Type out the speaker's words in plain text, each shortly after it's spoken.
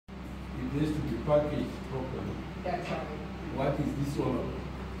has to be packaged properly. That's right. What is this all about?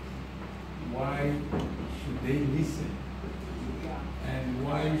 Why should they listen? Yeah. And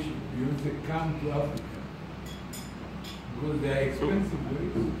why should Beyonce come to Africa? Because they are expensive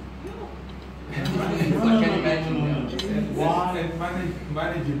ways. I can imagine. And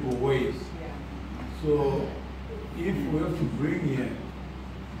manageable ways. Yeah. So if we have to bring here,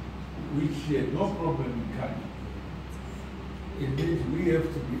 which she had no problem in coming, it means we have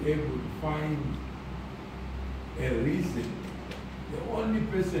to be able to find a reason. The only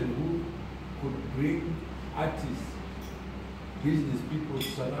person who could bring artists, business people to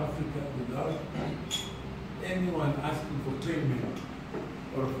South Africa without anyone asking for payment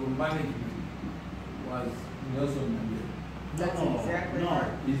or for management was Nelson Mandela. That's exactly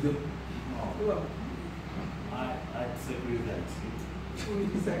right. He's the Well, I disagree with that. what do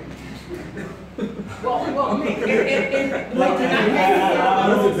you say? well, me, and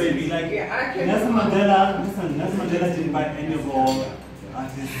baby, like, yeah, I can. Nelson Mandela didn't buy any of our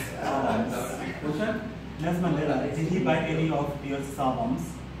artists' albums. What's that? Nelson Mandela, did he buy any of Beyonce's albums?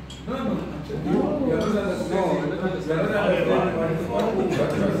 No. You're not understanding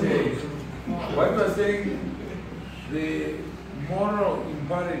what you're saying. What you're saying, the moral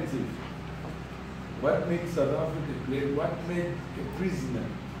imperative, what makes South Africa great, what made a prisoner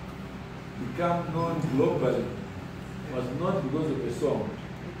become known globally was not because of a song,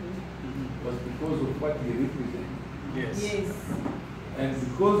 it was because of what he represented. Yes. And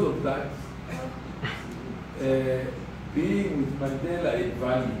because of that, being with Mandela in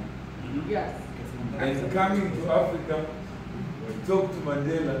Valley, Yes. and coming to Africa to talk to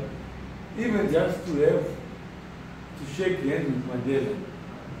Mandela, even just to have to shake hands with Mandela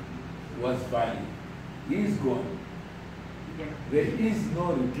was value. He is gone. Yeah. There is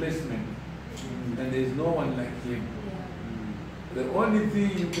no replacement, and there is no one like him. The only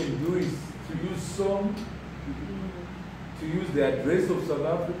thing you can do is to use song, to use the address of South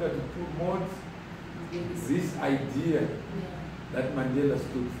Africa to promote this idea that Mandela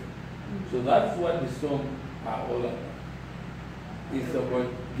stood for. So that's what the songs are all about. It's about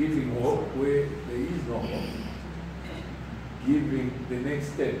giving hope where there is no hope. Giving the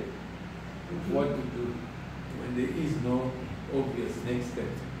next step of what to do when there is no obvious next step.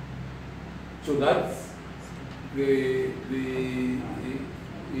 So that's the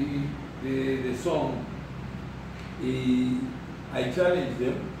song. I challenged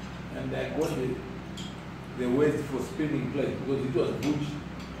them and I got the words for spinning plates because it was Butch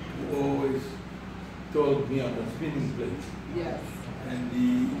who always told me about spinning plates. Yes. And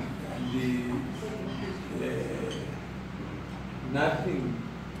nothing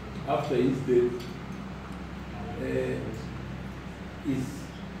after his death is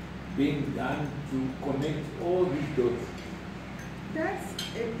being done to connect all these dots. That's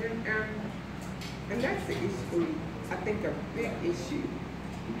and that's the issue. I think a big issue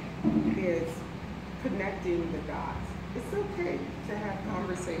is connecting the dots. It's okay to have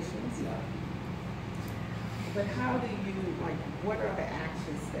conversations, but how do you, like, what are the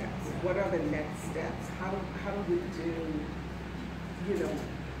action steps? What are the next steps? How do we do, you know,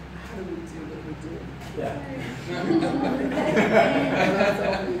 how do we do what we do?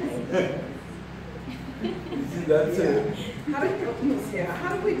 You see, that's it. How do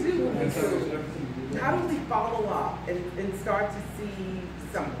we do what we do? How do we follow up and start to see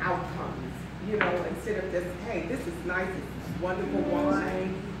some outcomes? You know, instead of just, hey, this is nice, this is wonderful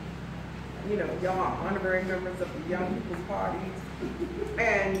wine. You know, y'all are honorary members of the Young People's Party.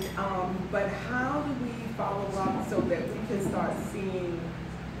 And, but how do we follow up so that we can start seeing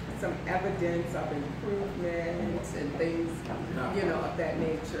some evidence of improvement and things, you know, of that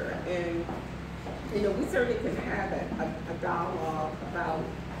nature? And, you know, we certainly can have a dialogue about.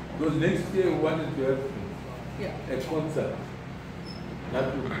 Because next year we wanted to have a concert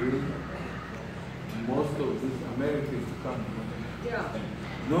that would bring most of these Americans to come. Yeah.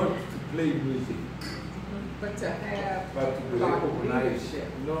 Not to play music, but to have but to be thought recognized.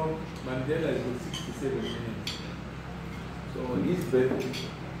 leadership. You know, Mandela is got 67 minutes. So on his birthday,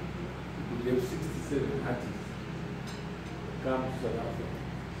 we have 67 artists come to South Africa.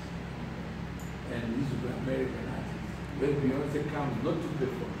 And these will be American artists. When Beyonce comes, not to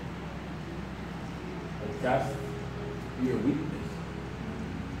perform, but just be a witness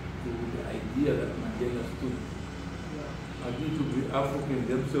to the idea that Mandela stood. I need to be Africans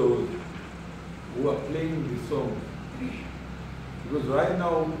themselves who are playing the song. Because right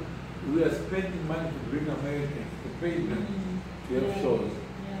now, we are spending money to bring Americans, to pay them to have shows.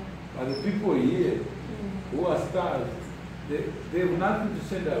 But the people here who are stars, they have nothing to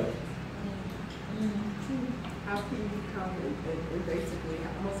send out. how can you come and basically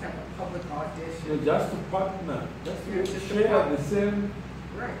almost have a public audition? Just to partner, just Yeah, to just to share partner.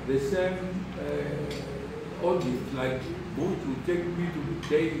 the same audience, like Butch will take me to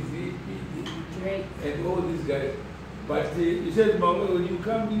Jay-Z, Great. and all these guys. But he said, Mama, when you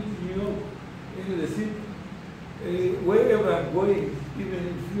come into New York, into the city, wherever I'm going, even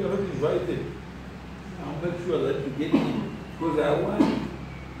if you are not invited, I'll make sure that you get in. Because I want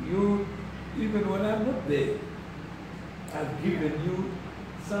you, even when I'm not there, I've given you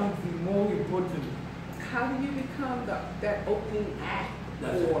something more important. How do you become that opening act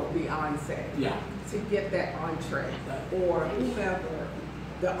That's for right. Beyonce? Yeah. To get that entree, or whomever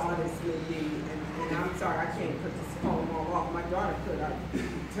the artist may be. And I'm sorry, I can't put this poem all off. My daughter could. I'll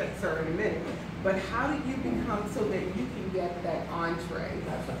text her in a minute. But how do you become so that you can get that entree?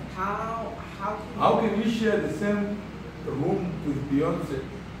 How can you share the same room with Beyonce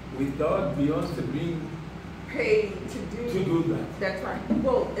without Beyonce being paid to do that? That's right.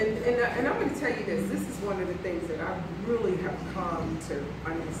 Well, and I'm going to tell you this. This is one of the things that I really have come to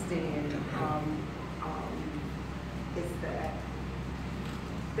understand. Is that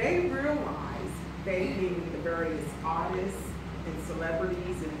they realize, they being the various artists and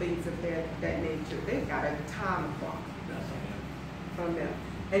celebrities and things of that nature, they've got a time clock from them.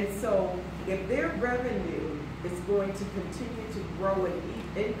 And so if their revenue is going to continue to grow and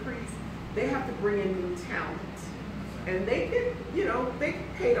increase, they have to bring in new talent. And they can, they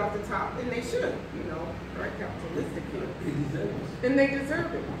get paid off the top, and they should, very capitalistic here. And they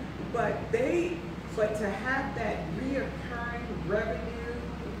deserve it. But to have that reoccurring revenue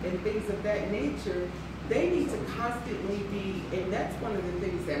and things of that nature, they need to constantly be, and that's one of the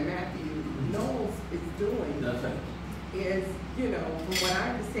things that Matthew Knowles is doing. That's right. Is, from what I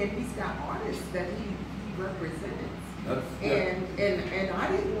understand, he's got artists that he represents. And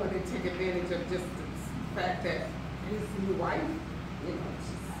I didn't want to take advantage of just the fact that his new wife, she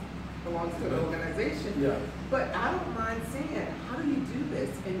belongs to an organization. Yeah. But I don't mind saying, how do you do this?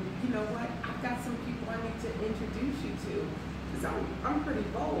 And you know what? I've got some people I need to introduce you to. Because I'm pretty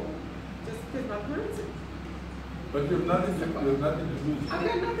bold, just because my person. But you have nothing to lose. I've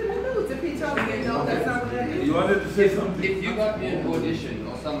got nothing to lose. If he tells me no, that's not what I do. You wanted to say something? If you got me an audition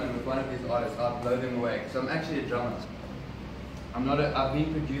or someone with one of these artists, I'd blow them away. So I'm actually a drummer. I've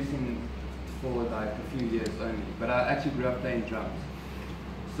been producing for like a few years only, but I actually grew up playing drums.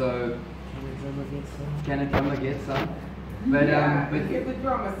 So can a drummer get some? But but give the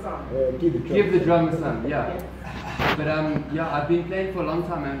drummer some. Give the drummer some, yeah. But I've been playing for a long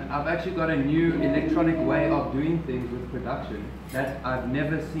time, and I've actually got a new electronic way of doing things with production that I've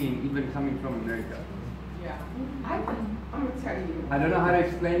never seen, even coming from America. Yeah, I'm gonna tell you. I don't know how to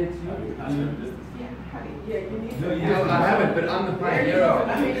explain it to you. Yeah, you need to. No, I haven't, but I'm the pioneer of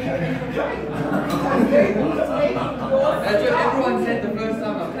it. That's what everyone said the first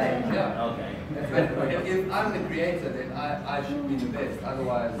time I played. Yeah. Okay. But if I'm the creator, then I should be the best.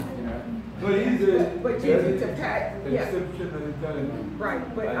 Otherwise, But he's but you need to pack. Yeah. exceptionally talented.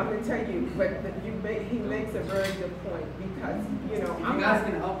 Right, but I'm gonna tell you, he makes a very good point because you guys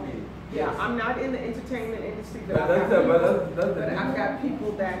can help me. Yeah, I'm not in the entertainment industry, but I've got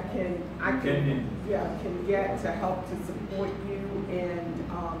people that I can get to help to support you and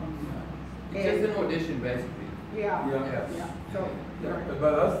It's just an audition, basically. Yeah. So, Yeah,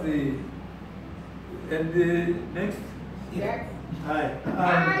 but that's next. Next. Hi.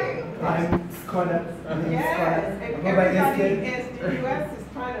 Hi. I'm Scott. Yes, and everybody in the US is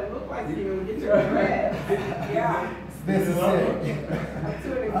trying to look like you and get your bread. Yeah. This is it. I'm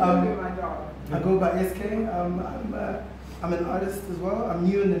too including my daughter. I go by SK. I'm an artist as well. I'm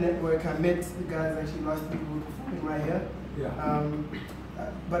new in the network. I met the guys actually last week. We were performing right here. Yeah.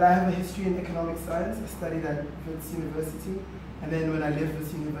 But I have a history in economic science. I studied at Wits University. And then when I left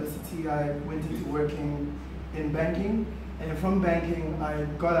Wits University, I went into working in banking. And from banking, I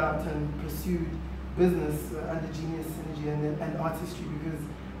got out and pursued business under Genius Synergy and art history, because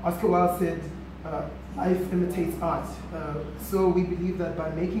Oscar Wilde said, life imitates art. So we believe that by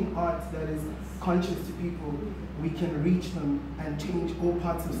making art that is conscious to people, we can reach them and change all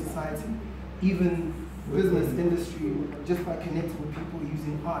parts of society, even business industry, just by connecting with people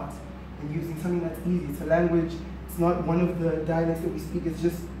using art and using something that's easy. It's a language, it's not one of the dialects that we speak, it's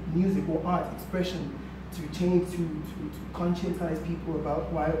just music or art, expression, to change, to conscientize people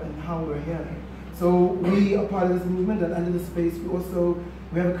about why and how we're here. So we are part of this movement, and under the space we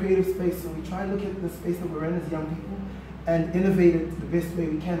have a creative space, so we try and look at the space that we're in as young people and innovate it the best way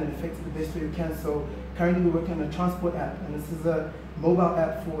we can and affect it the best way we can. So currently we're working on a transport app, and this is a mobile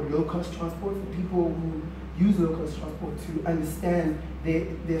app for low-cost transport, for people who use low-cost transport to understand their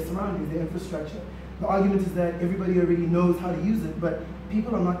surroundings, their infrastructure. the argument is that everybody already knows how to use it, but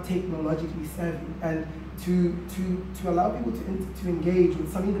people are not technologically savvy. And to allow people to engage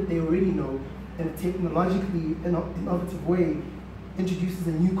with something that they already know in a technologically innovative way introduces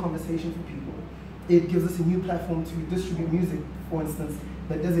a new conversation for people. It gives us a new platform to distribute music, for instance,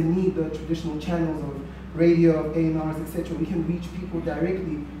 that doesn't need the traditional channels of radio, of A&Rs, etc. We can reach people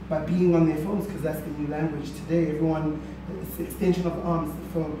directly by being on their phones, because that's the new language today. Everyone, it's the extension of arms, the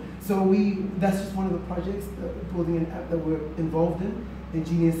phone. So that's just one of the projects, building an app that we're involved in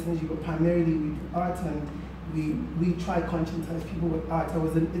Genius Synergy, but primarily we do art, and we try to conscientize people with art. I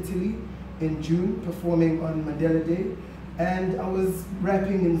was in Italy in June performing on Mandela Day, and I was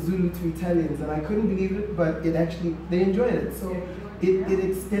rapping in Zulu to Italians, and I couldn't believe it, but they enjoyed it. So it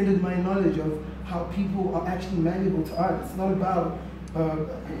extended my knowledge of how people are actually malleable to art. It's not about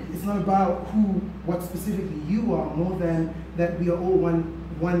what specifically you are, more than that we are all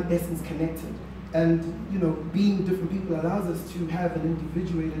one essence connected. And being different people allows us to have an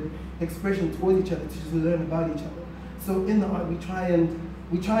individuated expression towards each other, to just learn about each other. So in the art, we try and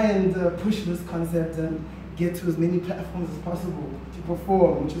push this concept and get to as many platforms as possible to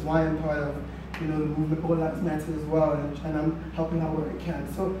perform, which is why I'm part of the movement All Lives Matter as well, and I'm helping out where I can.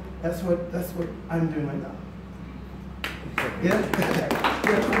 So that's what I'm doing right now. Yeah.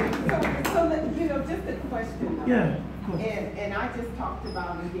 So just a question. Yeah. And I just talked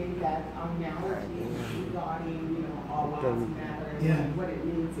about again that analogy regarding All Lives Matter and what it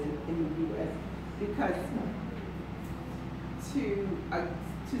means in the U.S. Because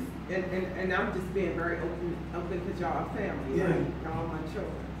and I'm just being very open because y'all are family, right? Y'all are my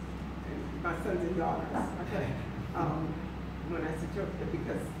children, and my sons and daughters. Okay. When I say children,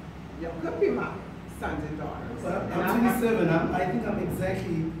 because y'all could be my sons and daughters. Well, I'm 27. I think I'm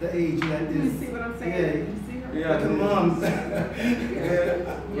exactly the age that is. You see what I'm saying? Yeah. You see her? Yeah, like a mom.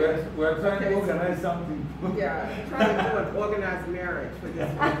 We're trying to organize something. Yeah, trying to do an organized marriage for this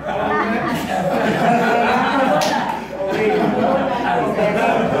one.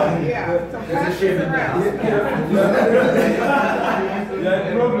 Yeah, so pass this around.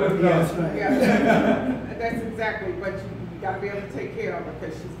 Yeah, that's exactly what you got to be able to take care of her,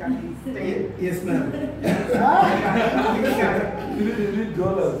 because she's got these things. Yes, ma'am. You need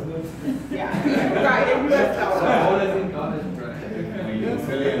dollars. Yeah, right, in US dollars.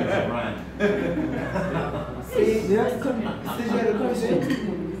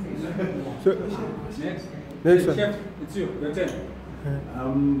 Next one. Chef, it's you. Your turn.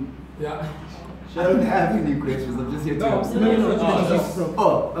 Yeah. I don't have any questions. I'm just here to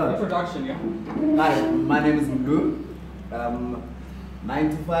Introduction, yeah. Hi, my name is Mbu. 9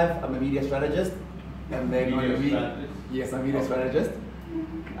 to 5, I'm a media strategist. And then yes, I'm a media strategist.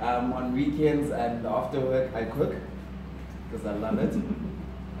 On weekends and after work, I cook because I love it.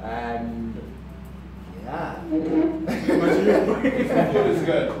 And yeah. Food is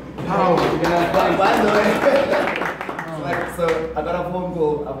good. How? Yeah, by the way, so I got a phone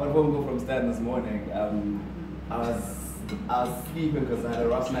call from Stan this morning. I was sleeping because I had a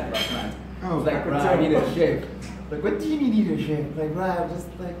rough night last night. I was like, I need a chef. Like, what do you need a chef? Like, I'm just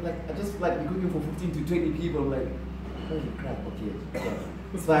I just be cooking for 15 to 20 people. I'm like, holy crap, okay.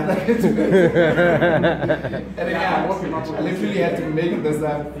 It's fine. And then I literally had to make this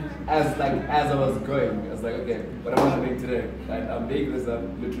up as I was going. I was like, okay, what am I gonna make today? And I'm making this up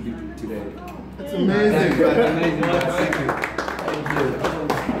literally today. That's amazing. Amazing. Thank you.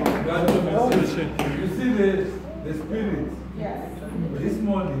 You see the spirit. Yes. This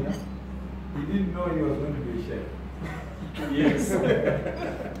morning, he didn't know he was going to be a chef. Yes.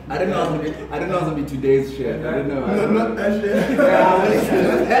 I didn't know I was gonna be today's chef. I didn't know. Not that shit.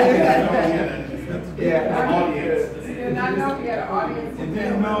 And I know we had an audience. He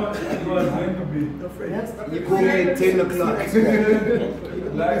didn't know he was going to be. You called me at 10 o'clock.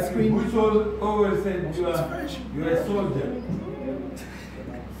 Like Bush always said, you are a soldier.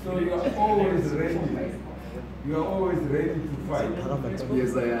 So you are always ready. You are always ready to fight.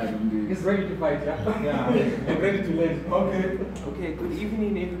 Yes, I am indeed. He's ready to fight, yeah? Yeah. I'm ready to learn. Okay. Okay, good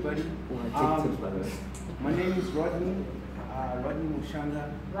evening, everybody. My name is Rodney Mushanga.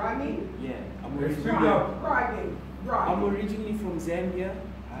 Rodney? Yeah, Rodney. I'm originally from Zambia.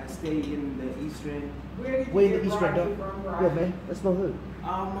 I stay in the Eastern. Where did Where you in the get East Rand? Rodney from, Yeah, Rodney? man. That's not her.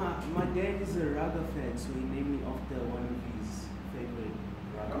 My dad is a raga fan, so he named me after one of his favorite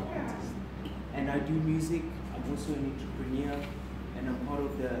raga artists. And I do music. I'm also an entrepreneur, and I'm part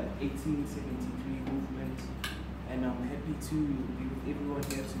of the 1873 movement. And I'm happy to be with everyone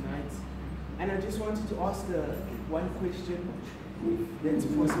here tonight. And I just wanted to ask one question, if that's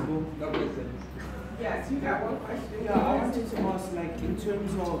possible. Yes, you got one question. Yeah, I wanted to ask, like, in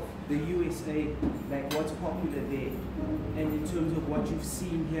terms of the USA, like, what's popular there? And in terms of what you've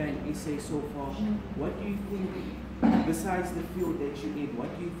seen here in SA so far, what do you think, besides the field that you're in,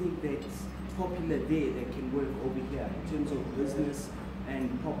 what do you think that's popular there that can work over here in terms of business and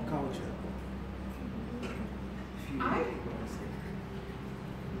pop culture?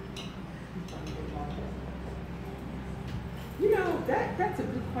 You know, that's a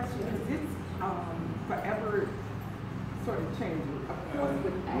good question because it's forever sort of changing. Of course,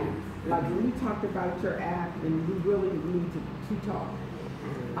 with apps, like when you talked about your app, and we really need to talk.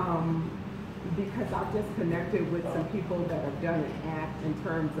 Because I've just connected with some people that have done an app in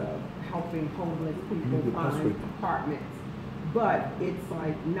terms of helping homeless people find apartments. But it's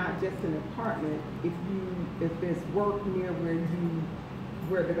like not just an apartment. If there's work near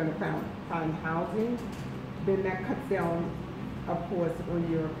where they're going to find housing, then that cuts down, of course, on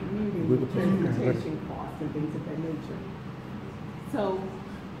your commuting transportation costs and things of that nature. So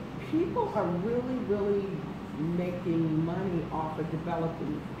people are really, really making money off of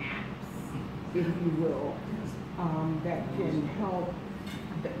developing apps, if you will, that can help,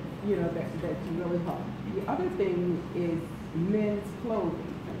 that can really help. The other thing is men's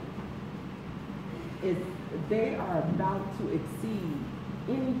clothing. They are about to exceed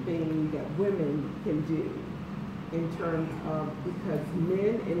anything that women can do in terms of, because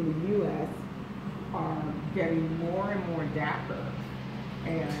men in the U.S. are getting more and more dapper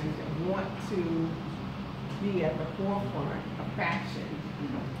and want to be at the forefront of fashion.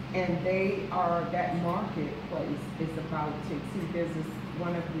 And that marketplace is about to exceed. There's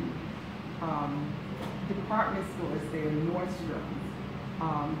one of the department stores there,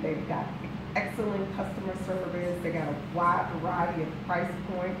 Nordstrom's. They've got excellent customer service. They got a wide variety of price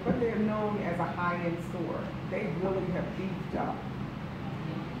points, but they're known as a high-end store. They really have beefed up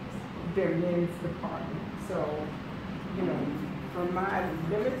their men's department. So, from my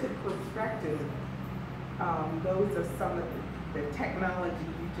limited perspective, those are some of the technology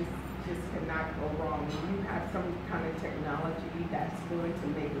you just cannot go wrong. When you have some kind of technology that's going to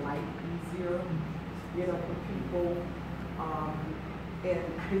make life easier, for people. And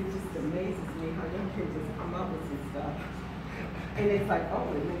it just amazes me how young kids just come up with some stuff. And it's like, oh,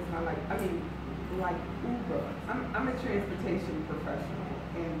 it makes my life, like Uber. I'm a transportation professional,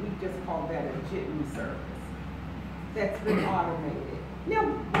 and we just call that a jitney service. That's been automated. Now,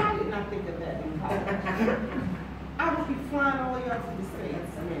 why didn't I think of that in college? I would be flying all the way up to the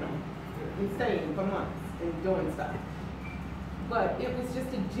States, and staying for months and doing stuff. But it was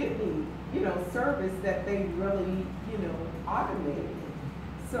just a jitney, service that they really, automated.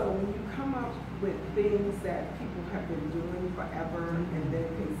 So when you come up with things that people have been doing forever and then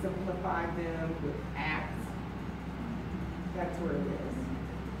can simplify them with apps, that's where it is.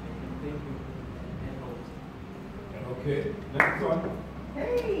 Thank you. Okay, next one.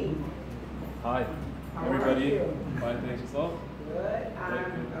 Hey. Hi, How everybody. are you? Fine, thanks yourself. Good.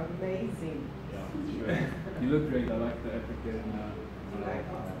 I'm amazing. Yeah, sure. You look great. I like the African.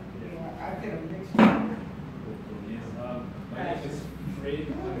 I did a picture. Yes. My name is Fred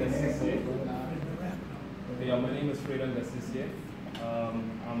Angasisiye. My name is Fred Angasisiye.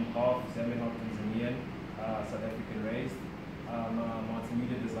 I'm half Zambian, half Tanzanian, South African raised. I'm a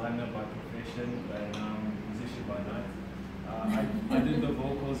multimedia designer by profession and musician by night. I did the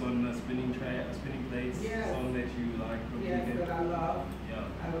vocals on Spinning Plates, Yes. song that you like. Yes, that I love. Yeah.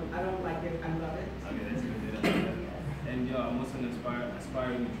 I don't like it. I love it. Okay, that's good. And I'm also an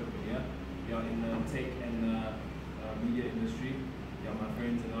aspiring entrepreneur. In the tech and media industry. My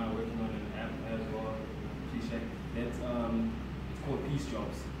friends and I are working on an app as well. It's called Peace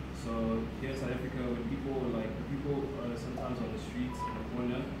Jobs. So here in South Africa, when people sometimes on the streets in the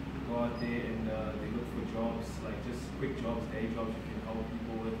corner go out there and they look for jobs, like just quick jobs, day jobs you can help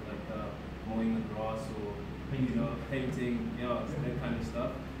people with, like mowing the grass or painting, that kind of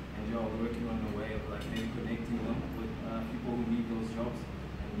stuff. And we're working on a way of like maybe connecting them with people who need those jobs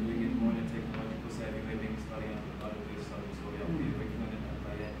and doing it more in a technological savvy way, maybe starting out with a lot of this stuff. So we're working on it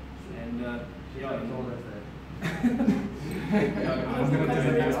like that. And it's all that.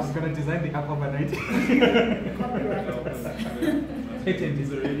 I'm gonna design the app overnight. Patent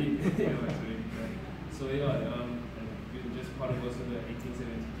is already, So and just part of also the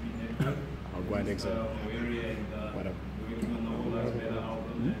 1873 network. I'll go next one. We're working on the All Lives Matter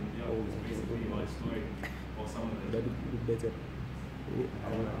album, and it's basically my story or some of it.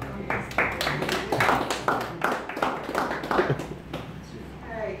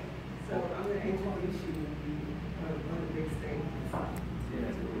 Hey, so I'm going to introduce you to one of the big things.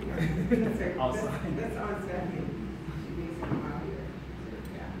 That's on Stephanie. She needs to come out here.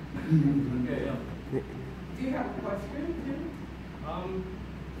 Yeah. Okay, Do you have a question?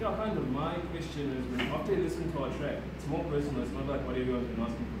 Yeah, kind of. My question is, when after you listen to our track, it's more personal. It's not like what everyone's been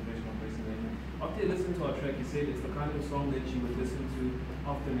asking professional person. After you listen to our track, you said it's the kind of song that you would listen to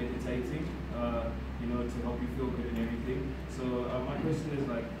after meditating, you know, to help you feel good and everything. So my question is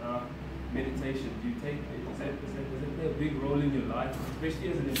like, meditation. Do you take does it play a big role in your life,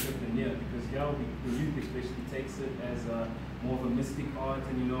 especially as an entrepreneur? Because the youth especially takes it as more of a mystic art,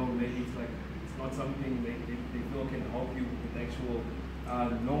 and you know, maybe it's like it's not something they feel can help you with actual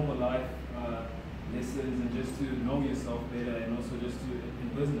normal life lessons, and just to know yourself better, and also just to, in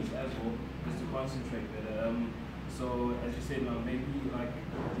business as well, just to concentrate better. So as you said, maybe like,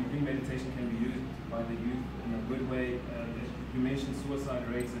 do you think meditation can be used by the youth in a good way? You mentioned suicide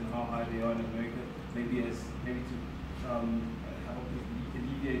rates and how high they are in America. Maybe to help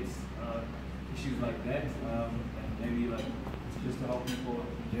alleviate issues like that, and maybe like just to help people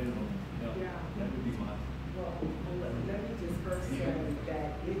in general. Yeah. That would be my. Well, let me just first say that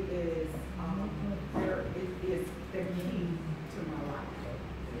it is the key to my life,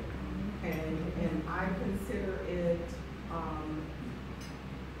 and I consider it.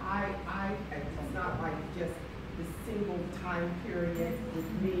 It's not like just the single time period with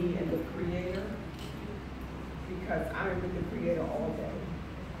me and the Creator, because I'm with the Creator all day,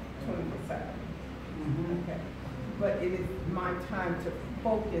 24/7. Okay, but it is my time to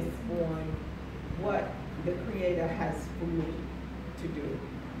focus on what the Creator has for me to do,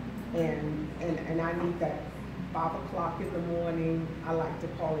 and I need that 5 o'clock in the morning. I like to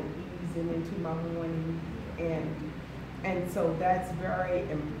call it easing into my morning, and so that's very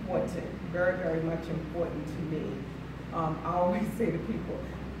important, very, very much important to me. I always say to people,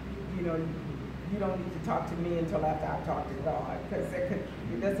 you know, you don't need to talk to me until after I talk to God, because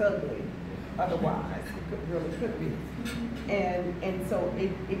that's ugly. Otherwise, it really could be. And so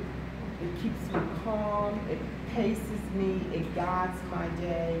it keeps me calm, it paces me, it guides my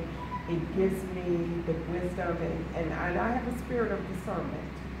day, it gives me the wisdom, and I have a spirit of discernment.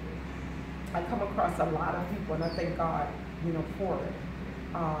 I come across a lot of people, and I thank God, you know, for it.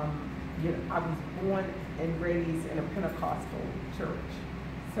 You know, I was born and raised in a Pentecostal church,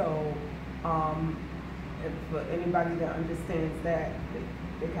 so for anybody that understands that,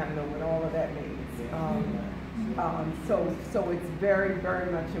 they kind of know what all of that means. So it's very,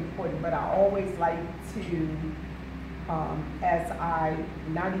 very much important. But I always like to, as I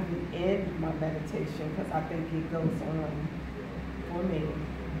not even end my meditation, because I think it goes on for me,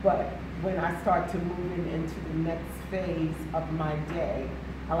 but when I start to move into the next phase of my day,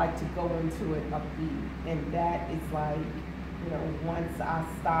 I like to go into it upbeat, and that is like, you know, once I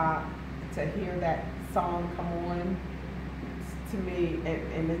stop to hear that song come on, to me,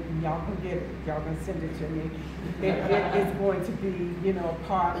 and y'all can get it, y'all can send it to me, it is going to be, you know,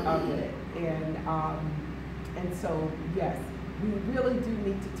 part of it, and so, yes, we really do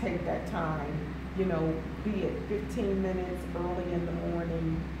need to take that time, you know, be it 15 minutes early in the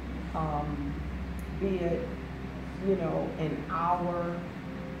morning, be it, you know, an hour,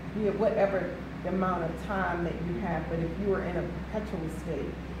 be it whatever the amount of time that you have. But if you are in a perpetual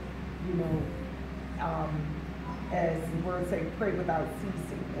state, you know, as the word say, pray without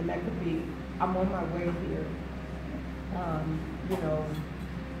ceasing, and that could be, I'm on my way here, you know,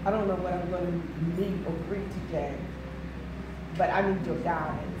 I don't know what I'm going to meet or greet today, but I need your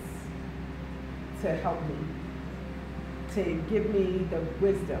guidance to help me, to give me the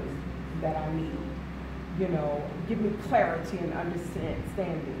wisdom that I need, you know, give me clarity and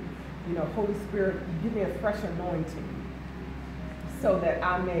understanding. You know, Holy Spirit, give me a fresh anointing so that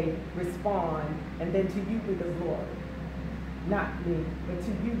I may respond, and then to you be the glory. Not me, but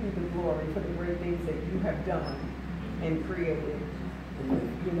to you be the glory for the great things that you have done and created,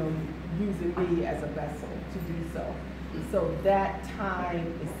 you know, using me as a vessel to do so. So that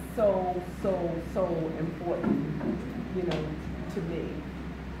time is so, so, so important, you know, to me.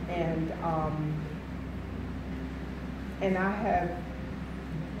 And I have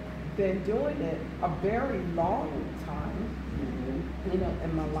been doing it a very long time, you know,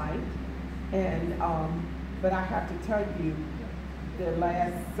 in my life. And but I have to tell you, the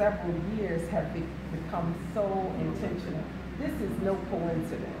last several years have become so intentional. This is no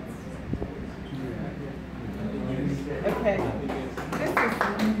coincidence. Okay, this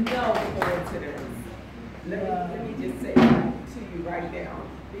is no coincidence. Let me just say that to you right now,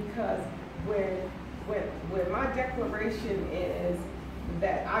 because when my declaration is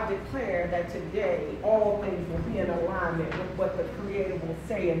that I declare that today all things will be in alignment with what the Creator will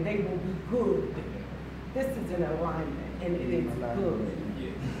say, and they will be good. This is in alignment, and it is good.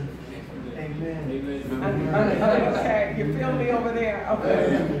 Amen. Okay, you feel me over there?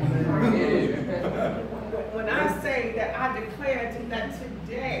 Okay. When I say that I declare that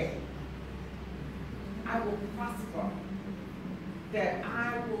today I will prosper, that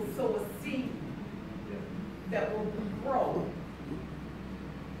I will sow a seed that will grow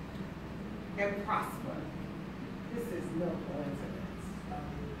and prosper. This is no coincidence.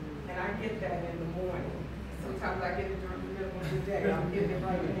 And I get that in the morning. Sometimes I get it during the middle of the day. I'm getting it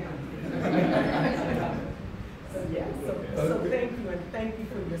right now. So yeah, so thank you, and thank you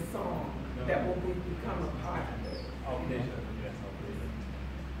for your song that will become a part of it. Okay.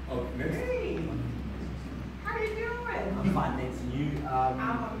 Okay, next. Hey, how you doing? I'm fine, thanks. You?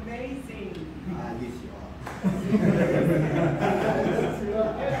 I'm amazing. Yes, you are.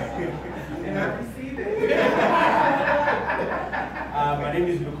 And I receive it. My name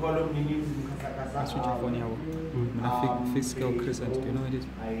is Lukolo. My name is Mukasakasa. Fiscal crescent, you know what it is?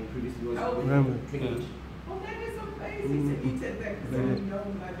 I previously was Oh, Trinity. oh, that is amazing. So you said that because I know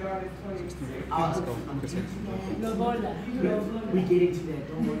my daughter's 26. We get into that,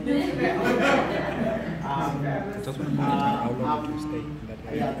 don't worry. Just want to know how long you stay in that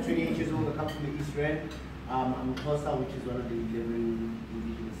area. I'm 28 years old. I come from the East Rand. I'm Xhosa, which is one of the 11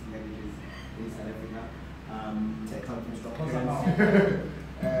 indigenous languages in South Africa. I come from Stockholm.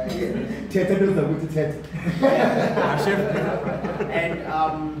 And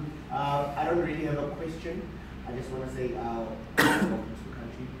I don't really have a question. I just want to say welcome to the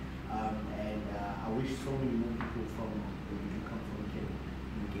country, and I wish so many more people from where you come from can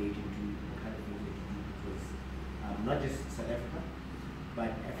engage into the kind of things that you do, because not just South Africa,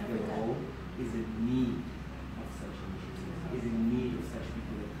 but Africa as a whole is in need of such initiatives, is in need of such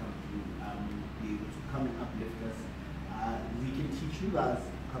people that come to be able to come and uplift us. We can teach you guys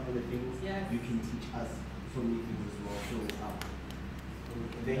a couple of things. Yes. You can teach us so many things as well. So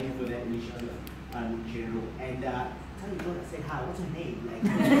thank you for that initiative, General. And tell your daughter, say hi. What's her name? Like,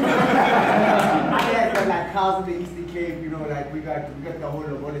 I had like cows in the Eastern Cape. You know, like we got the whole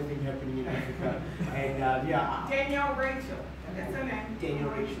Lobola thing happening in Africa. And yeah. Danielle Rachel. That's her name.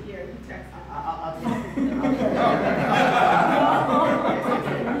 Danielle Rachel. Yeah, you text her. I'll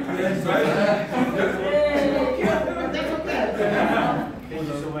Thank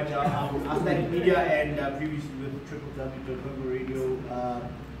you so much. I studied media and previously with www.Congo Radio,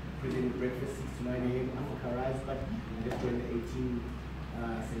 presenting breakfast 6 to 9 a.m. Africa Rise, but just joined the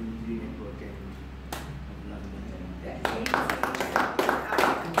 1873 network and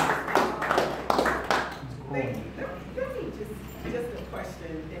Thank you. Let me just a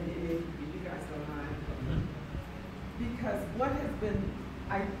question, and if you guys don't mind, because what has been,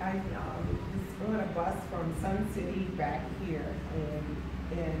 I was on a bus from Sun City back here,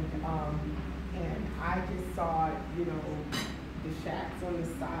 and I just saw, you know, the shacks on the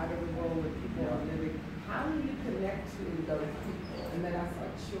side of the road where people are living. How do you connect to those people? And then I saw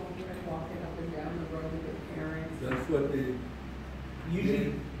children walking up and down the road with their parents. That's what they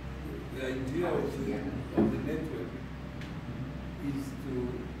usually. The idea of the network is to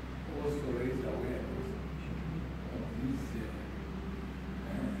also raise awareness of these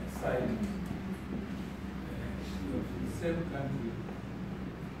sightings. The same country,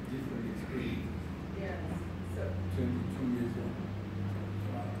 different experience. Yes. So 22 years old.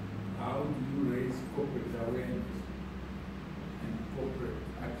 How do you raise corporate awareness and corporate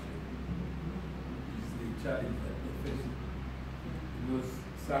action? Is the challenge that we're facing. Because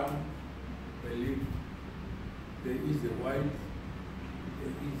some believe there is a white,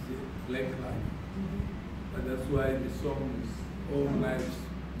 there is a black life. But that's why the song is All Lives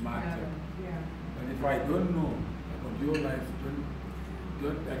Matter. yeah. But if I don't know about your life,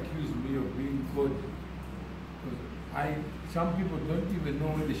 don't accuse me of being caught. Because some people don't even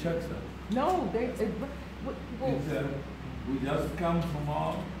know where the shacks are. No, they. We just come from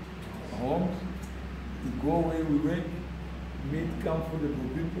our homes, we go where we went, meet comfortable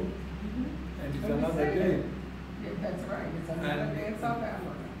people, and it's another day. Yeah, that's right. It's another day in South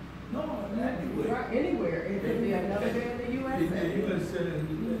Africa. No, anywhere. Right, anywhere. It could be another day in the USA. In the USA,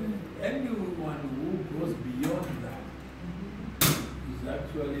 anyone who goes beyond that is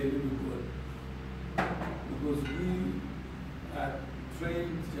actually a little good. Because we are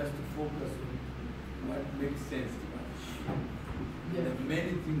trained just to focus on what makes sense to us. There are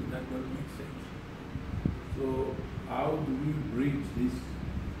many things that don't make sense. So how do we bridge this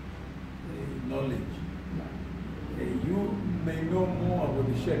knowledge? You may know more about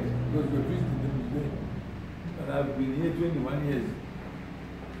the shacks because you're visiting them today. But I've been here 21 years.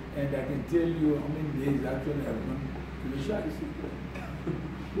 And I can tell you how many days actually I've gone to the shacks.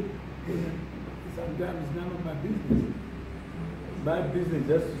 Sometimes it's none of my business. My business is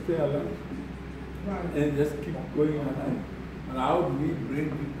just to stay alive. Right. And just keep going alive. And how do we bring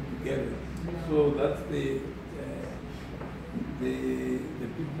people together. So that's the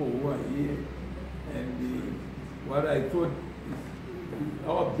people who are here. And what I thought is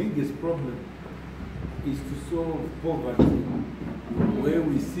our biggest problem is to solve poverty where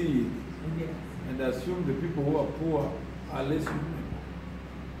we see it and assume the people who are poor are less human.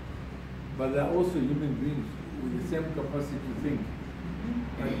 But they are also human beings with the same capacity to think.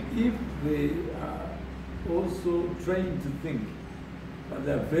 And if they are also trained to think, but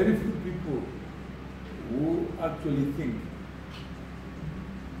there are very few people who actually think.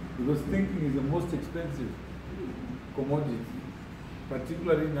 Because thinking is the most expensive commodity,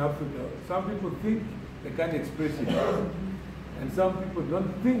 particularly in Africa. Some people think they can't express it. And some people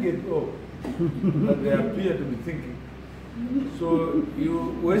don't think at all, but they appear to be thinking. So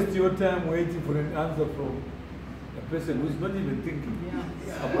you waste your time waiting for an answer from a person who's not even thinking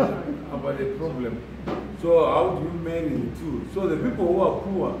about a problem. So how do you marry the two? So the people who are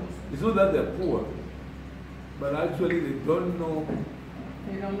poor, it's not that they're poor, but actually they don't know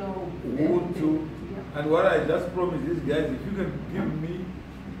who to. And what I just promised these guys, if you can give me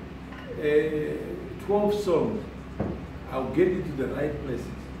 12 songs, I'll get it to the right places.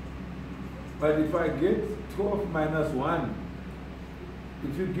 But if I get 12 minus 1,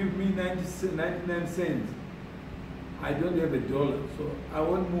 if you give me 99 cents, I don't have $1, so I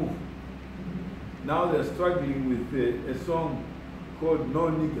won't move. Now they're struggling with a song called No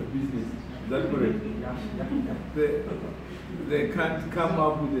Nigger Business. Is that correct? They can't come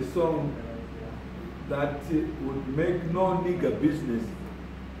up with a song that would make no nigger business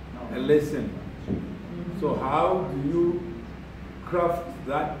a lesson. So how do you craft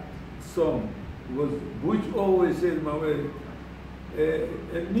that song? Because Butch always said, my way,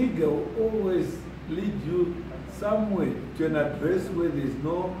 a nigger will always lead you somewhere to an address where there's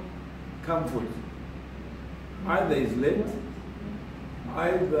no comfort. Either he's late,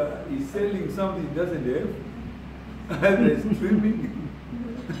 either he's selling something he doesn't have, either he's dreaming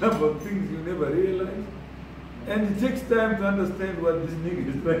about things you never realize. And it takes time to understand what this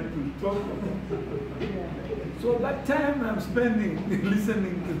nigga is trying to talk about. So that time I'm spending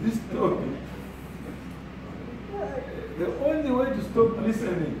listening to this story, the only way to stop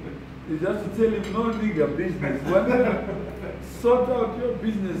listening is just to tell him no nigga business. Whatever, sort out your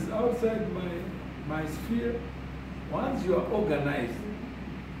business outside my sphere. Once you are organized,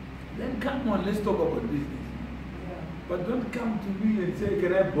 then come on, let's talk about business. But don't come to me and say,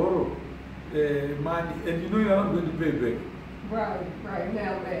 can I borrow money? And you know you're not going to pay back. Right,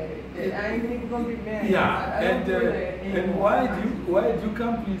 now mad. I ain't even going to be mad. Yeah, and why do you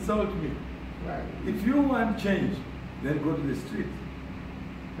come to insult me? Right. If you want change, then go to the street.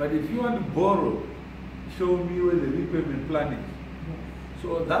 But if you want to borrow, show me where the repayment plan is.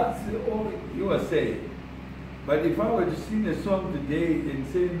 So that's all you are saying. But if I were to sing a song today and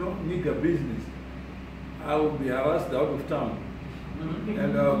say no nigger business, I will be harassed out of town,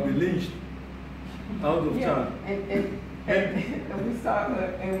 and I will be lynched out of town. And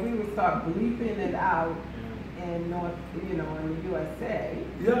we would start bleeping it out in North, in the USA.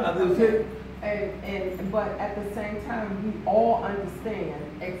 Yeah, they say. But at the same time, we all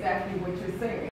understand exactly what you're saying.